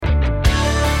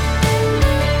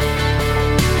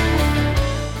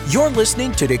You're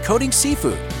listening to Decoding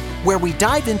Seafood, where we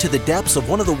dive into the depths of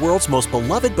one of the world's most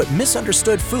beloved but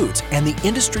misunderstood foods and the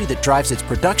industry that drives its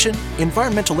production,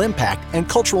 environmental impact, and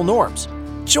cultural norms.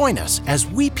 Join us as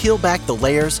we peel back the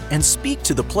layers and speak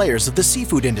to the players of the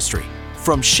seafood industry,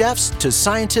 from chefs to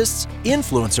scientists,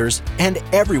 influencers, and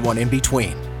everyone in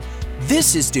between.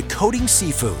 This is Decoding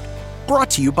Seafood, brought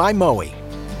to you by Moe.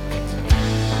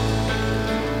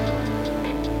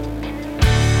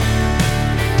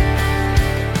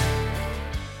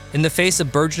 In the face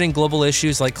of burgeoning global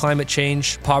issues like climate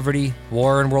change, poverty,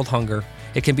 war, and world hunger,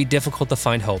 it can be difficult to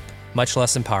find hope, much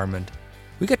less empowerment.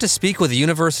 We got to speak with the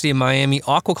University of Miami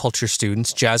aquaculture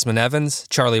students Jasmine Evans,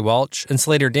 Charlie Welch, and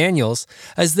Slater Daniels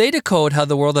as they decode how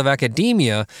the world of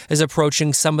academia is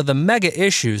approaching some of the mega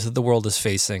issues that the world is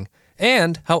facing,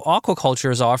 and how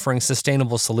aquaculture is offering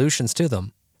sustainable solutions to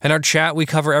them. In our chat, we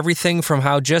cover everything from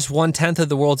how just 1/10 of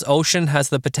the world's ocean has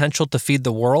the potential to feed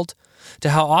the world,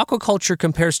 to how aquaculture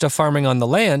compares to farming on the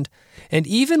land, and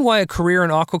even why a career in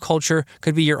aquaculture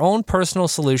could be your own personal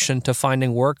solution to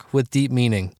finding work with deep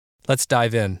meaning. Let's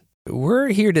dive in. We're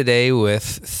here today with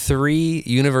 3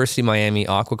 University of Miami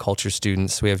aquaculture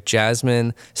students. We have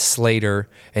Jasmine, Slater,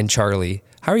 and Charlie.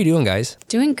 How are you doing, guys?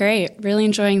 Doing great. Really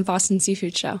enjoying Boston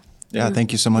Seafood Show. Yeah,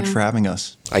 thank you so much for having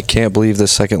us. I can't believe the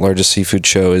second largest seafood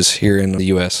show is here in the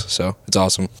U.S., so it's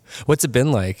awesome. What's it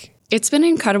been like? It's been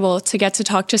incredible to get to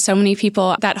talk to so many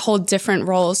people that hold different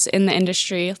roles in the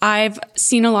industry. I've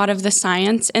seen a lot of the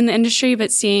science in the industry,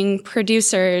 but seeing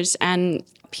producers and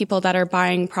people that are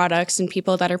buying products and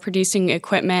people that are producing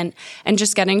equipment and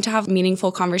just getting to have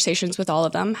meaningful conversations with all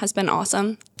of them has been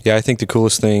awesome. Yeah, I think the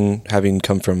coolest thing, having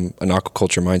come from an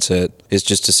aquaculture mindset, is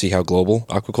just to see how global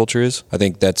aquaculture is. I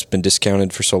think that's been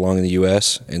discounted for so long in the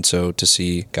U.S., and so to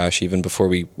see, gosh, even before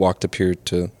we walked up here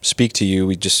to speak to you,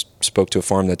 we just spoke to a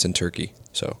farm that's in Turkey.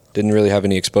 So didn't really have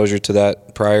any exposure to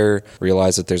that prior,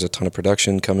 realized that there's a ton of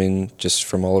production coming just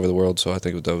from all over the world, so I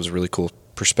think that was a really cool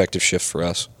perspective shift for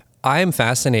us. I am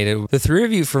fascinated. The 3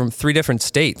 of you from 3 different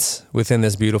states within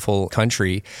this beautiful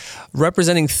country,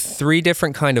 representing 3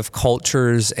 different kind of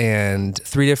cultures and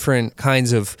 3 different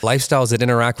kinds of lifestyles that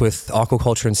interact with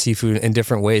aquaculture and seafood in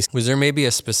different ways. Was there maybe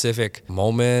a specific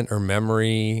moment or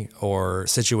memory or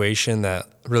situation that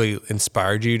really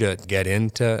inspired you to get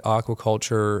into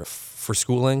aquaculture for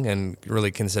schooling and really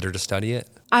consider to study it?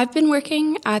 I've been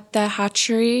working at the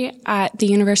hatchery at the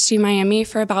University of Miami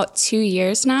for about 2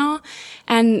 years now.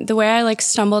 And the way I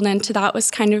stumbled into that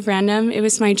was kind of random. It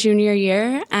was my junior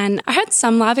year and I had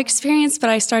some lab experience, but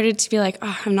I started to be like,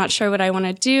 I'm not sure what I want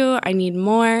to do. I need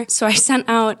more. So I sent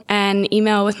out an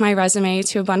email with my resume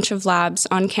to a bunch of labs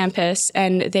on campus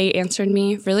and they answered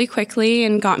me really quickly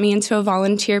and got me into a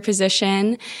volunteer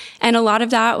position. And a lot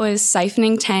of that was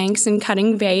siphoning tanks and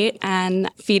cutting bait and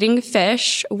feeding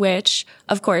fish, which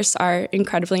of course are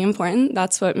incredibly important.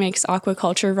 That's what makes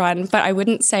aquaculture run. But I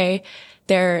wouldn't say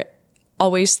they're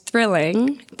always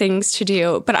thrilling things to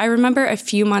do. But I remember a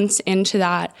few months into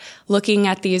that, looking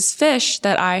at these fish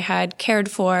that I had cared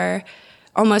for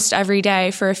almost every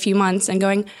day for a few months and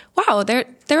going, wow, they're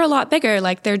a lot bigger.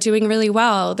 They're doing really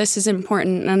well. This is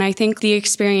important. And I think the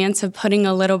experience of putting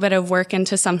a little bit of work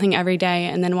into something every day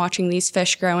and then watching these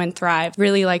fish grow and thrive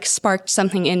really sparked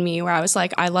something in me where I was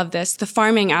like, I love this. The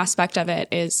farming aspect of it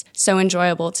is so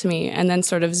enjoyable to me. And then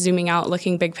sort of zooming out,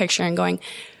 looking big picture and going,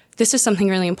 this is something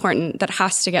really important that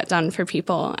has to get done for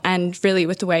people. And really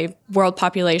with the way world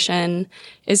population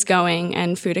is going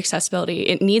and food accessibility,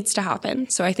 it needs to happen.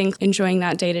 So I think enjoying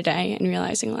that day to day and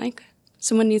realizing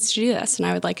someone needs to do this and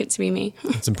I would like it to be me.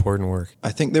 It's important work.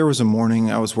 I think there was a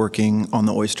morning I was working on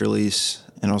the oyster lease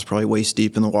and I was probably waist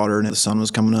deep in the water and the sun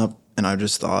was coming up and I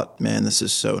just thought, man, this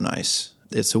is so nice.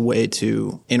 It's a way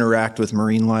to interact with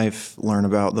marine life, learn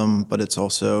about them, but it's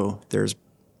also, there's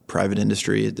private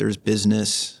industry, there's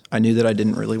business. I knew that I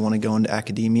didn't really want to go into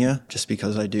academia just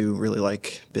because I do really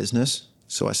like business.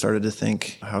 So I started to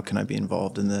think, how can I be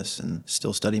involved in this and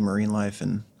still study marine life?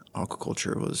 And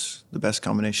aquaculture was the best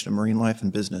combination of marine life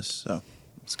and business. So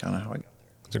that's kind of how I got there.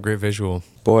 It's a great visual.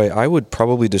 Boy, I would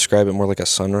probably describe it more like a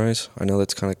sunrise. I know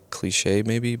that's kind of cliche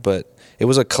maybe, but it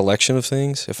was a collection of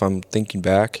things. If I'm thinking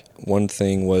back, one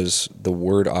thing was the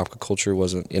word aquaculture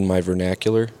wasn't in my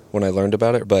vernacular when I learned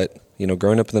about it, but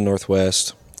growing up in the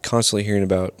Northwest, constantly hearing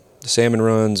about the salmon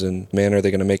runs and, man, are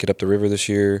they going to make it up the river this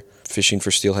year? Fishing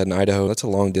for steelhead in Idaho, that's a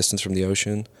long distance from the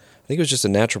ocean. I think it was just a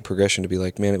natural progression to be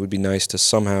like, man, it would be nice to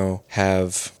somehow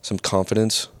have some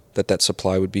confidence that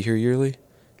supply would be here yearly.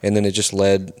 And then it just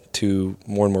led to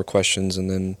more and more questions. And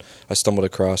then I stumbled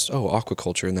across,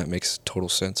 aquaculture, and that makes total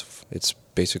sense. It's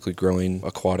basically growing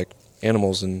aquatic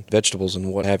animals and vegetables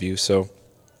and what have you. So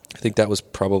I think that was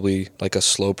probably like a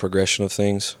slow progression of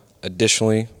things.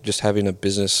 Additionally, just having a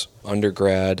business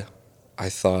undergrad, I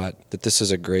thought that this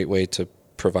is a great way to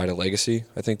provide a legacy,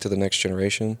 I think, to the next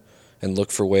generation and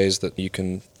look for ways that you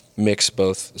can mix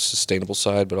both the sustainable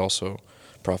side but also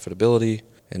profitability,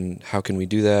 and how can we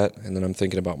do that? And then I'm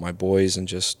thinking about my boys and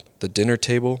just the dinner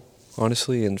table,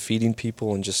 honestly, and feeding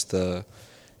people and just the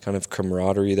kind of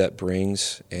camaraderie that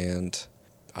brings. And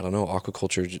I don't know,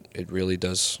 aquaculture, it really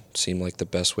does seem like the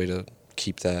best way to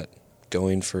keep that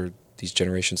going for these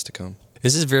generations to come.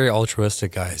 This is very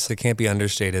altruistic, guys. It can't be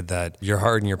understated that your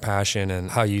heart and your passion and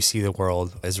how you see the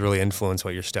world has really influenced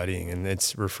what you're studying, and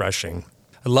it's refreshing.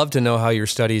 I'd love to know how your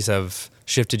studies have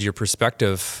shifted your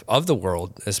perspective of the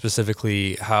world,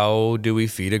 specifically how do we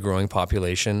feed a growing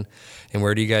population, and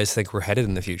where do you guys think we're headed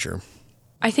in the future?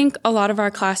 I think a lot of our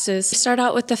classes start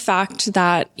out with the fact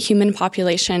that human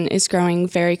population is growing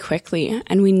very quickly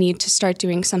and we need to start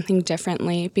doing something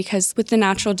differently, because with the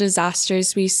natural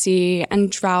disasters we see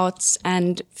and droughts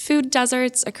and food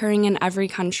deserts occurring in every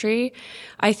country,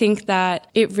 I think that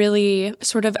it really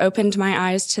sort of opened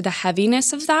my eyes to the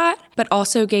heaviness of that, but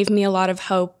also gave me a lot of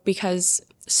hope, because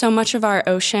so much of our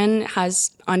ocean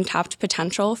has untapped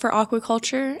potential for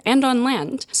aquaculture and on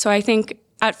land. So I think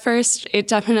at first,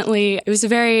 it was a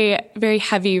very, very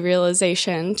heavy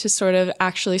realization to sort of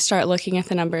actually start looking at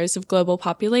the numbers of global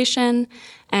population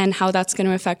and how that's going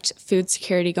to affect food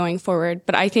security going forward.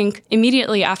 But I think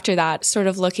immediately after that, sort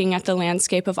of looking at the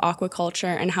landscape of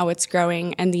aquaculture and how it's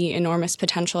growing and the enormous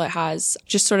potential it has,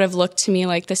 just sort of looked to me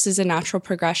like this is a natural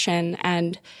progression.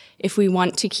 And if we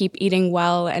want to keep eating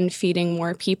well and feeding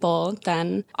more people,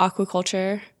 then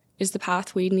aquaculture is the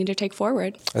path we need to take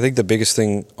forward. I think the biggest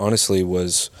thing, honestly,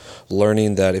 was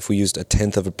learning that if we used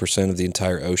 0.1% of the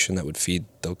entire ocean, that would feed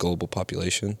the global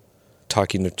population.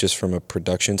 Talking just from a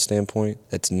production standpoint,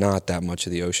 that's not that much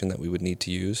of the ocean that we would need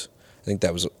to use. I think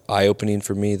that was eye-opening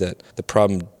for me, that the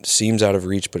problem seems out of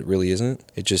reach, but it really isn't.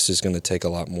 It just is going to take a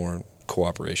lot more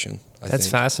cooperation. That's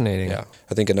fascinating. Yeah.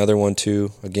 I think another one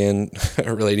too, again,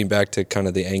 relating back to kind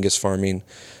of the Angus farming,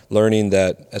 learning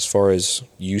that as far as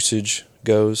usage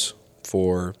goes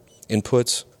for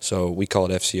inputs, so we call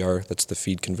it FCR, that's the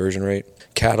feed conversion rate.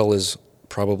 Cattle is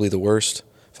probably the worst,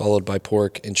 followed by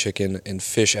pork and chicken, and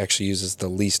fish actually uses the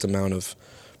least amount of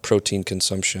protein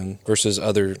consumption versus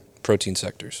other protein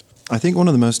sectors. I think one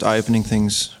of the most eye-opening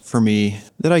things for me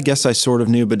that I guess I sort of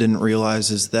knew but didn't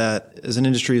realize is that as an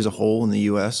industry as a whole in the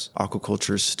U.S.,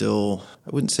 aquaculture is still, I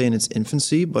wouldn't say in its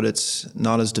infancy, but it's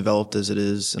not as developed as it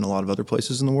is in a lot of other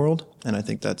places in the world. And I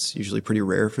think that's usually pretty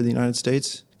rare for the United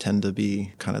States, tend to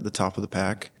be kind of the top of the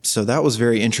pack. So that was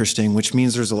very interesting, which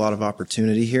means there's a lot of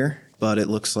opportunity here. But it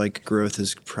looks like growth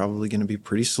is probably going to be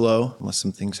pretty slow unless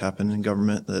some things happen in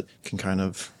government that can kind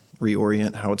of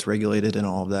reorient how it's regulated and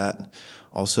all of that.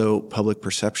 Also, public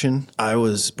perception. I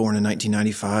was born in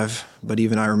 1995, but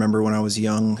even I remember when I was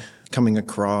young coming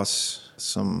across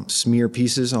some smear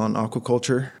pieces on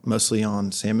aquaculture, mostly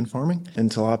on salmon farming and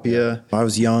tilapia. I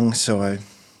was young, so I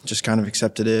just kind of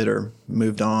accepted it or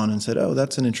moved on and said, oh,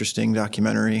 that's an interesting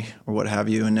documentary or what have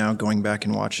you. And now going back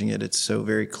and watching it, it's so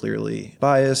very clearly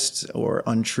biased or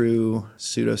untrue,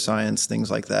 pseudoscience,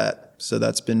 things like that. So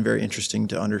that's been very interesting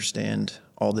to understand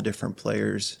all the different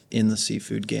players in the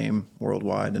seafood game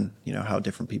worldwide and, you know, how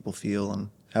different people feel and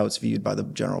how it's viewed by the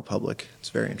general public. It's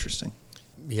very interesting.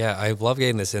 Yeah, I love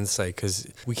getting this insight because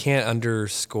we can't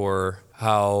underscore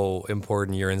how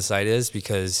important your insight is,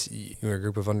 because you're a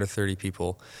group of under 30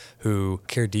 people who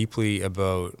care deeply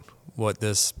about what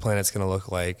this planet's going to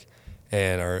look like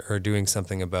and are doing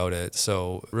something about it.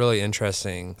 So really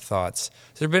interesting thoughts.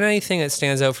 Has there been anything that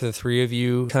stands out for the three of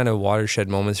you, kind of watershed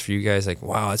moments for you guys, like,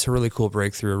 wow, that's a really cool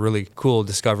breakthrough, a really cool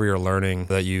discovery or learning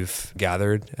that you've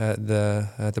gathered at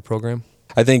the program?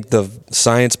 I think the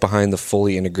science behind the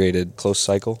fully integrated closed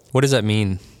cycle. What does that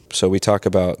mean? So we talk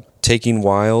about taking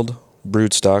wild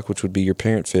broodstock, which would be your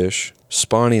parent fish,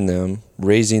 spawning them,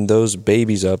 raising those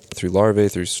babies up through larvae,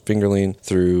 through fingerling,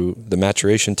 through the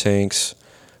maturation tanks,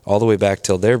 all the way back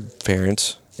till they're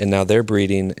parents, and now they're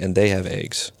breeding and they have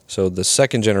eggs. So the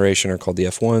second generation are called the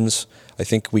F1s. I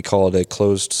think we call it a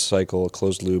closed cycle, a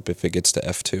closed loop if it gets to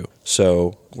F2.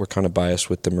 So we're kind of biased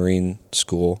with the marine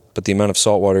school, but the amount of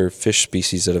saltwater fish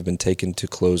species that have been taken to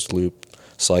closed loop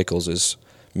cycles is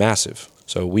massive.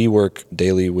 So we work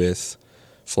daily with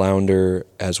flounder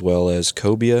as well as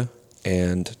cobia,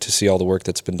 and to see all the work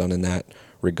that's been done in that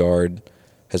regard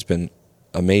has been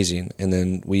amazing. And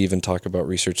then we even talk about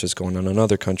research that's going on in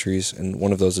other countries, and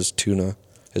one of those is tuna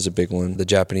is a big one. The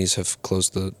Japanese have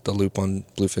closed the loop on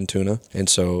bluefin tuna, and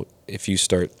so if you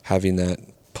start having that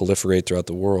proliferate throughout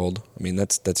the world, I mean,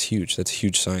 that's huge. That's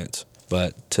huge science.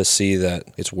 but to see that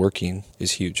it's working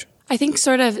is huge. I think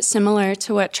sort of similar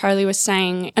to what Charlie was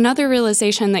saying, another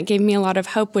realization that gave me a lot of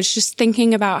hope was just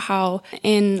thinking about how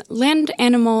in land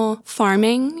animal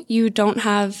farming, you don't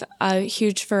have a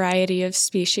huge variety of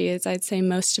species. I'd say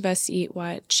most of us eat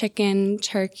chicken,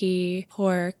 turkey,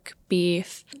 pork,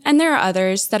 beef. And there are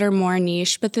others that are more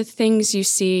niche, but the things you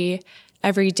see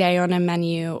every day on a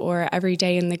menu or every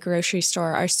day in the grocery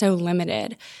store are so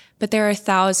limited. But there are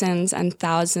thousands and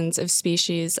thousands of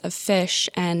species of fish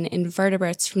and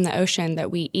invertebrates from the ocean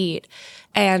that we eat.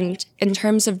 And in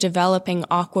terms of developing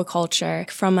aquaculture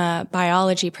from a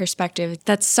biology perspective,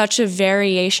 that's such a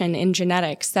variation in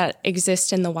genetics that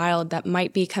exist in the wild that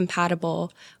might be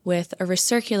compatible with a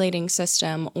recirculating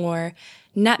system or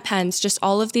net pens, just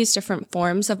all of these different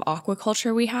forms of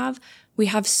aquaculture we have. We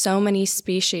have so many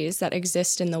species that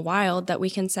exist in the wild that we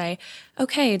can say,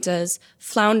 okay, does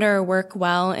flounder work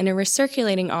well in a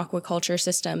recirculating aquaculture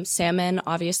system? Salmon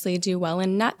obviously do well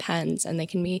in net pens, and they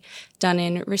can be done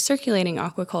in recirculating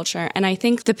aquaculture. And I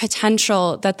think the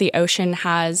potential that the ocean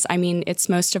has, I mean, it's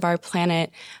most of our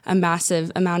planet, a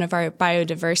massive amount of our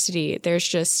biodiversity. There's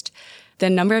just the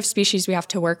number of species we have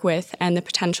to work with and the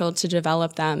potential to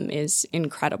develop them is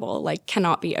incredible,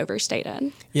 cannot be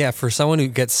overstated. Yeah, for someone who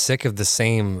gets sick of the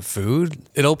same food,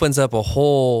 it opens up a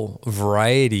whole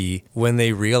variety when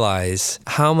they realize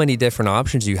how many different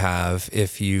options you have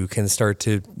if you can start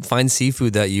to find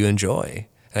seafood that you enjoy.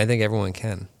 And I think everyone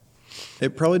can.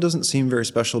 It probably doesn't seem very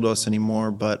special to us anymore,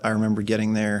 but I remember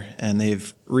getting there, and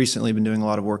they've recently been doing a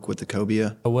lot of work with the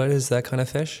cobia. What is that kind of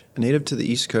fish? Native to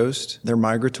the East Coast. They're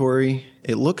migratory.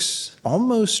 It looks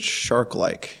almost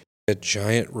shark-like. A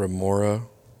giant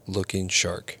remora-looking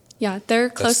shark. Yeah, they're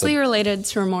closely related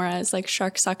to remoras, like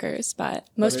shark suckers, but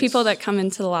most people that come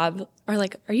into the lab are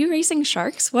like, are you raising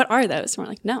sharks? What are those? And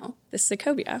we're like, no, this is a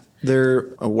cobia.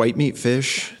 They're a white meat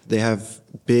fish. They have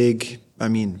big,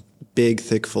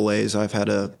 thick fillets. I've had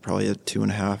probably a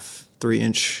 2.5,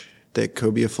 3-inch thick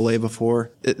cobia fillet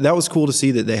before. That was cool to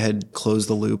see that they had closed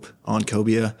the loop on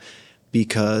cobia,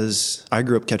 because I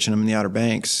grew up catching them in the Outer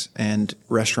Banks, and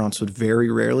restaurants would very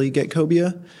rarely get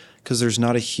cobia because there's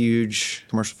not a huge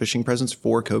commercial fishing presence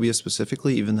for cobia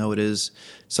specifically, even though it is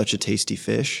such a tasty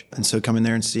fish. And so coming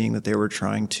there and seeing that they were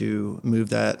trying to move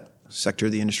that sector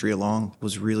of the industry along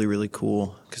was really, really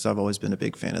cool, because I've always been a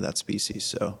big fan of that species.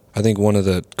 So I think one of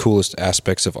the coolest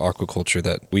aspects of aquaculture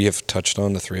that we have touched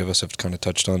on, the three of us have kind of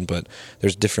touched on, but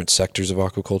there's different sectors of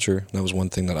aquaculture. That was one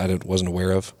thing that I wasn't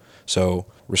aware of. So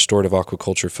restorative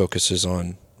aquaculture focuses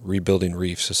on rebuilding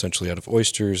reefs, essentially out of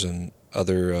oysters and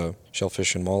other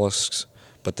shellfish and mollusks.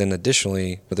 But then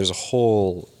additionally, there's a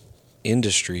whole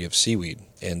industry of seaweed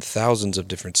and thousands of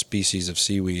different species of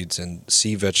seaweeds and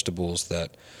sea vegetables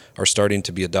that are starting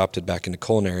to be adopted back into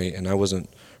culinary. And I wasn't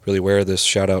really aware of this.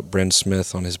 Shout out Bren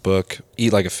Smith on his book,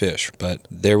 Eat Like a Fish. But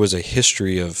there was a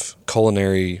history of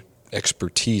culinary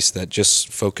expertise that just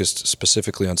focused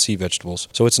specifically on sea vegetables.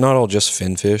 So it's not all just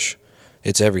finfish.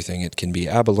 It's everything. It can be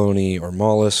abalone or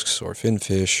mollusks or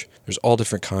finfish. There's all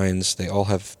different kinds. They all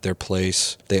have their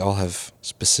place. They all have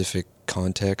specific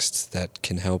contexts that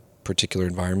can help particular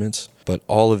environments. But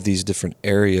all of these different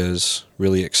areas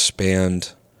really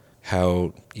expand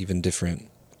how even different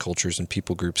cultures and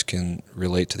people groups can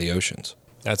relate to the oceans.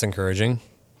 That's encouraging.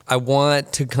 I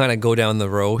want to kind of go down the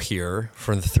row here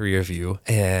for the three of you,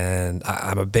 and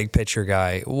I'm a big picture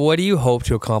guy. What do you hope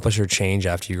to accomplish or change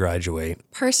after you graduate?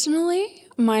 Personally,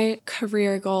 my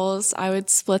career goals, I would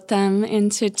split them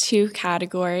into 2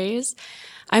 categories.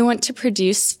 I want to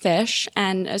produce fish,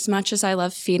 and as much as I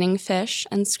love feeding fish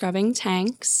and scrubbing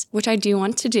tanks, which I do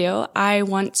want to do, I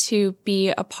want to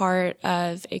be a part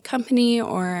of a company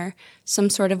or some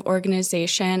sort of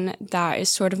organization that is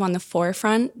sort of on the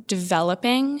forefront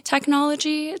developing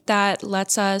technology that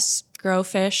lets us grow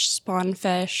fish, spawn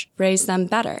fish, raise them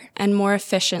better and more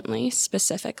efficiently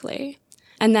specifically.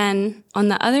 And then on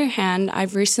the other hand,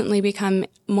 I've recently become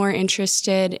more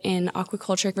interested in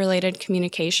aquaculture-related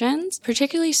communications,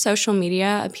 particularly social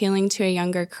media appealing to a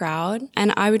younger crowd.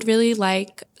 And I would really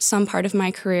like some part of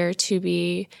my career to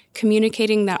be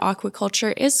communicating that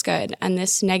aquaculture is good. And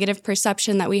this negative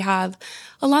perception that we have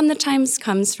a lot of the times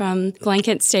comes from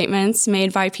blanket statements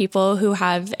made by people who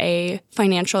have a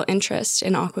financial interest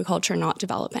in aquaculture not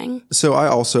developing. So I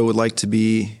also would like to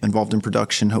be involved in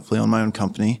production, hopefully on my own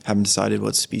company. Haven't decided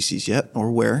what species yet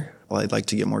or where. Well, I'd like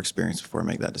to get more experience before I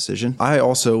make that decision. I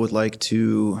also would like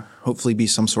to hopefully be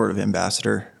some sort of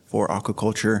ambassador for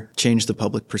aquaculture, change the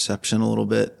public perception a little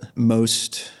bit.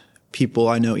 Most people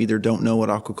I know either don't know what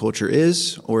aquaculture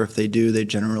is, or if they do, they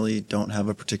generally don't have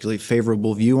a particularly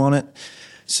favorable view on it.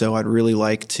 So I'd really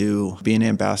like to be an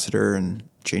ambassador and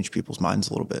change people's minds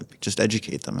a little bit. Just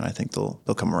educate them, and I think they'll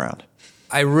come around.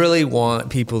 I really want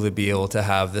people to be able to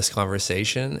have this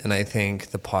conversation, and I think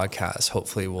the podcast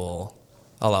hopefully will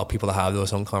allow people to have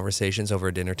those own conversations over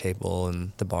a dinner table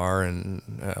and the bar and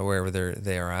wherever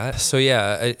they are at. So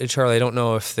yeah, Charlie, I don't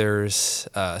know if there's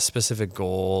a specific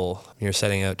goal you're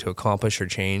setting out to accomplish or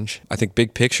change. I think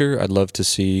big picture, I'd love to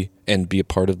see and be a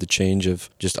part of the change of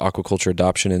just aquaculture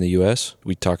adoption in the U.S.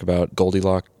 We talk about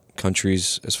Goldilocks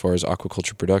countries as far as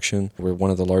aquaculture production. We're one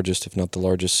of the largest, if not the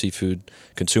largest, seafood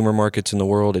consumer markets in the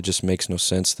world. It just makes no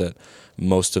sense that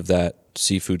most of that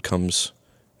seafood comes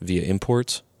via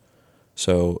imports.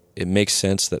 So it makes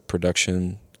sense that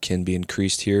production can be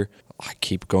increased here. I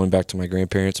keep going back to my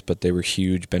grandparents, but they were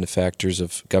huge benefactors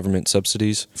of government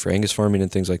subsidies for Angus farming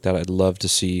and things like that. I'd love to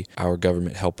see our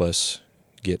government help us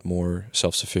get more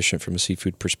self-sufficient from a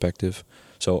seafood perspective.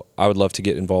 So I would love to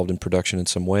get involved in production in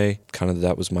some way. Kind of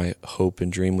that was my hope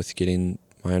and dream with getting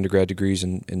my undergrad degrees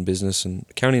in business and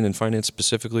accounting and finance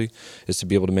specifically, is to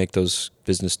be able to make those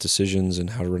business decisions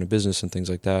and how to run a business and things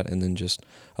like that. And then just,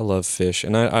 I love fish.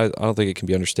 And I don't think it can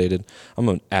be understated. I'm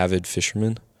an avid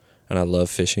fisherman and I love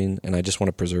fishing and I just want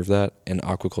to preserve that. And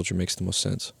aquaculture makes the most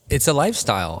sense. It's a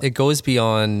lifestyle. It goes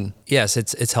beyond, yes,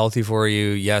 it's healthy for you.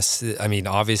 Yes, I mean,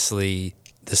 obviously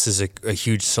this is a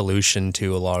huge solution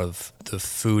to a lot of the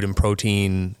food and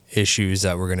protein issues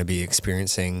that we're going to be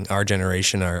experiencing. Our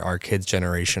generation, our kids'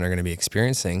 generation are going to be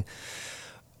experiencing.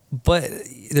 But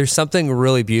there's something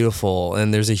really beautiful,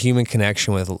 and there's a human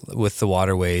connection with the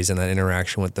waterways and that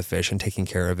interaction with the fish and taking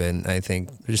care of it. And I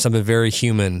think there's something very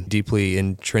human, deeply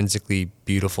intrinsically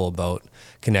beautiful about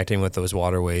connecting with those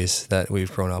waterways that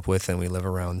we've grown up with and we live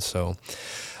around. So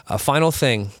a final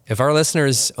thing, if our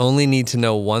listeners only need to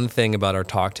know one thing about our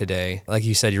talk today, like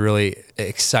you said, you're really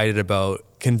excited about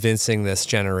convincing this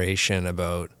generation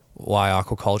about why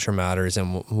aquaculture matters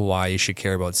and why you should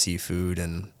care about seafood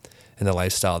and the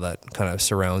lifestyle that kind of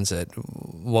surrounds it,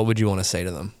 what would you want to say to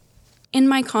them? In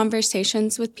my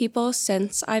conversations with people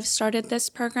since I've started this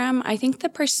program, I think the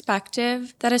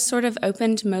perspective that has sort of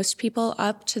opened most people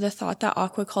up to the thought that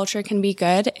aquaculture can be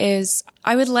good is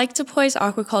I would like to poise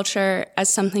aquaculture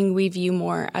as something we view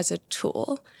more as a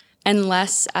tool and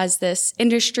less as this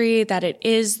industry that it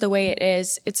is the way it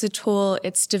is. It's a tool,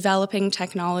 it's developing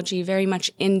technology, very much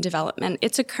in development.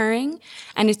 It's occurring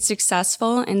and it's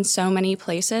successful in so many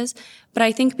places, but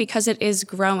I think because it is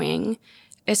growing,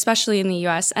 especially in the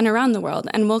US and around the world,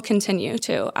 and will continue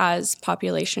to as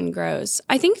population grows.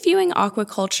 I think viewing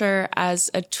aquaculture as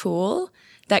a tool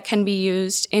that can be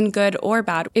used in good or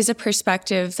bad is a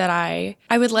perspective that I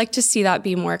would like to see that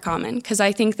be more common, because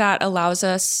I think that allows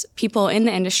us, people in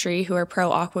the industry who are pro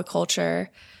aquaculture,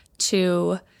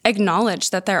 to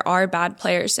acknowledge that there are bad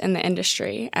players in the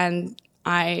industry, and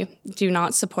I do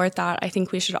not support that. I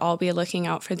think we should all be looking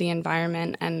out for the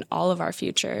environment and all of our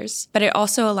futures. But it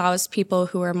also allows people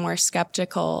who are more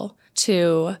skeptical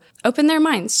to open their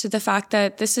minds to the fact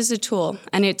that this is a tool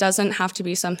and it doesn't have to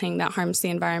be something that harms the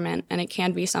environment, and it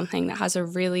can be something that has a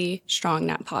really strong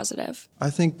net positive. I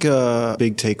think a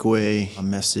big takeaway, a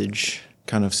message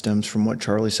kind of stems from what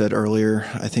Charlie said earlier.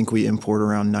 I think we import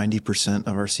around 90%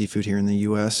 of our seafood here in the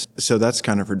U.S. So that's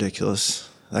kind of ridiculous.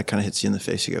 That kind of hits you in the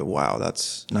face. You go, wow,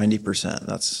 that's 90%.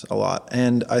 That's a lot.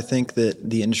 And I think that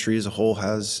the industry as a whole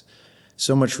has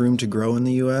so much room to grow in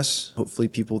the U.S. Hopefully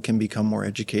people can become more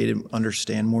educated,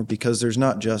 understand more, because there's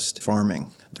not just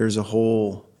farming. There's a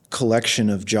whole collection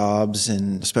of jobs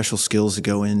and special skills that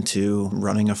go into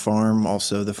running a farm,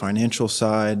 also the financial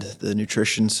side, the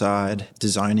nutrition side,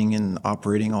 designing and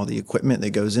operating all the equipment that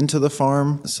goes into the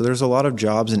farm. So there's a lot of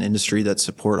jobs and industry that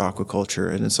support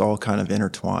aquaculture, and it's all kind of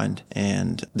intertwined.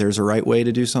 And there's a right way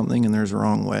to do something and there's a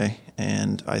wrong way.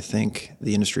 And I think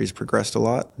the industry has progressed a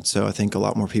lot. So I think a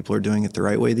lot more people are doing it the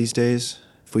right way these days.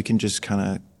 If we can just kind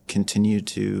of continue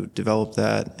to develop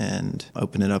that and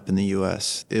open it up in the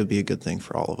U.S., it would be a good thing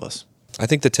for all of us. I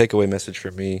think the takeaway message for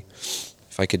me,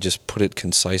 if I could just put it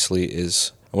concisely,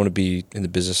 is I want to be in the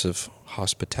business of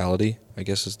hospitality, I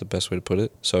guess is the best way to put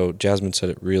it. So Jasmine said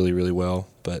it really, really well,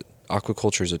 but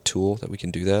aquaculture is a tool that we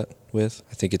can do that with.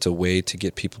 I think it's a way to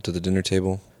get people to the dinner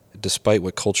table. Despite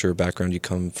what culture or background you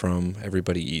come from,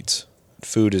 everybody eats.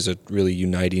 Food is a really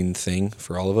uniting thing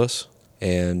for all of us,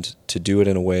 and to do it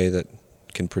in a way that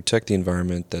can protect the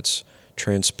environment, that's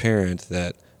transparent,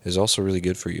 that is also really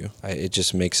good for you. It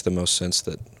just makes the most sense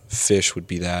that fish would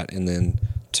be that. And then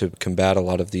to combat a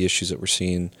lot of the issues that we're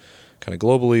seeing kind of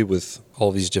globally with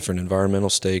all these different environmental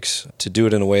stakes, to do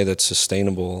it in a way that's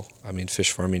sustainable, I mean,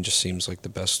 fish farming just seems like the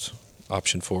best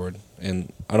option forward.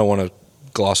 And I don't want to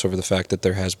gloss over the fact that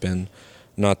there has been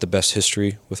not the best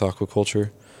history with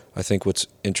aquaculture. I think what's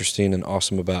interesting and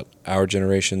awesome about our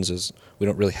generations is we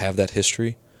don't really have that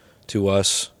history. To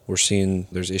us, we're seeing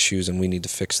there's issues and we need to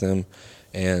fix them.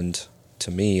 And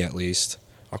to me, at least,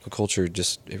 aquaculture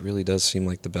it really does seem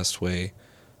like the best way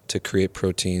to create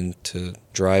protein, to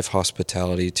drive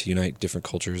hospitality, to unite different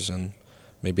cultures. And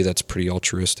maybe that's pretty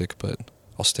altruistic, but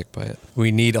I'll stick by it.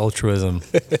 We need altruism.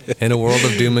 In a world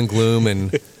of doom and gloom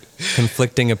and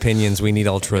conflicting opinions, we need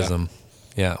altruism.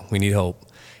 Yeah, we need hope.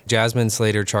 Jasmine,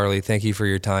 Slater, Charlie, thank you for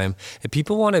your time. If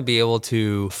people want to be able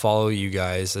to follow you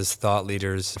guys as thought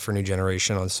leaders for New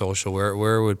Generation on social,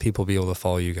 where would people be able to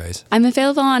follow you guys? I'm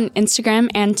available on Instagram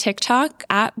and TikTok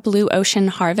at Blue Ocean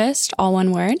Harvest, all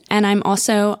one word. And I'm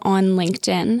also on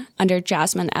LinkedIn under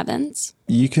Jasmine Evans.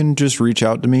 You can just reach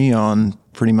out to me on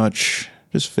pretty much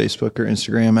just Facebook or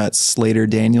Instagram at Slater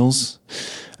Daniels.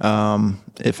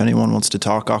 If anyone wants to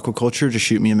talk aquaculture, just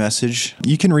shoot me a message.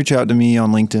 You can reach out to me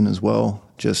on LinkedIn as well,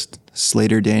 just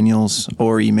Slater Daniels,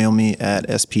 or email me at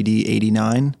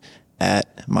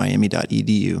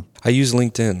spd89@miami.edu. I use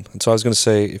LinkedIn. And so I was going to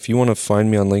say, if you want to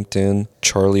find me on LinkedIn,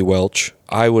 Charlie Welch,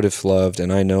 I would have loved,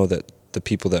 and I know that the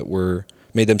people that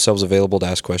made themselves available to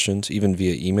ask questions, even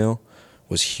via email,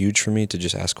 was huge for me to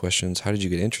just ask questions. How did you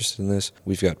get interested in this?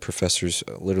 We've got professors,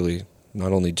 literally,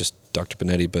 not only just Dr.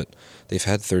 Benetti, but they've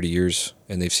had 30 years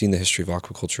and they've seen the history of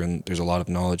aquaculture, and there's a lot of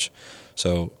knowledge.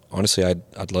 So honestly,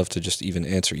 I'd love to just even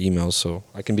answer emails. So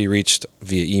I can be reached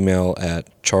via email at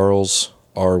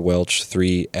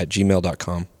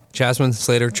charlesrwelch3@gmail.com. Jasmine,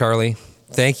 Slater, Charlie,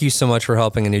 thank you so much for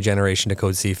helping a new generation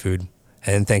decode seafood.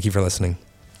 And thank you for listening.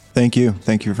 Thank you.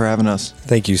 Thank you for having us.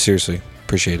 Thank you, seriously.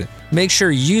 Appreciate it. Make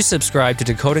sure you subscribe to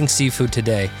Decoding Seafood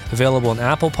today. Available on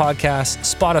Apple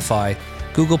Podcasts, Spotify,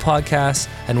 Google Podcasts,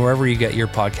 and wherever you get your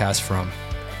podcasts from.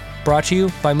 Brought to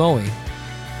you by Moe.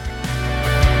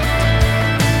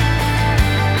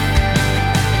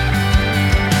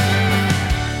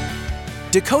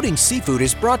 Decoding Seafood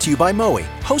is brought to you by Moe,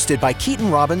 hosted by Keaton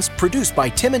Robbins, produced by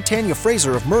Tim and Tanya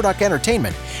Fraser of Murdoch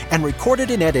Entertainment, and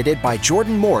recorded and edited by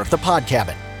Jordan Moore of The Pod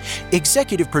Cabin.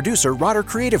 Executive producer, Rodder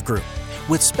Creative Group,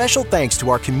 with special thanks to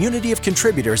our community of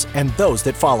contributors and those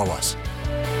that follow us.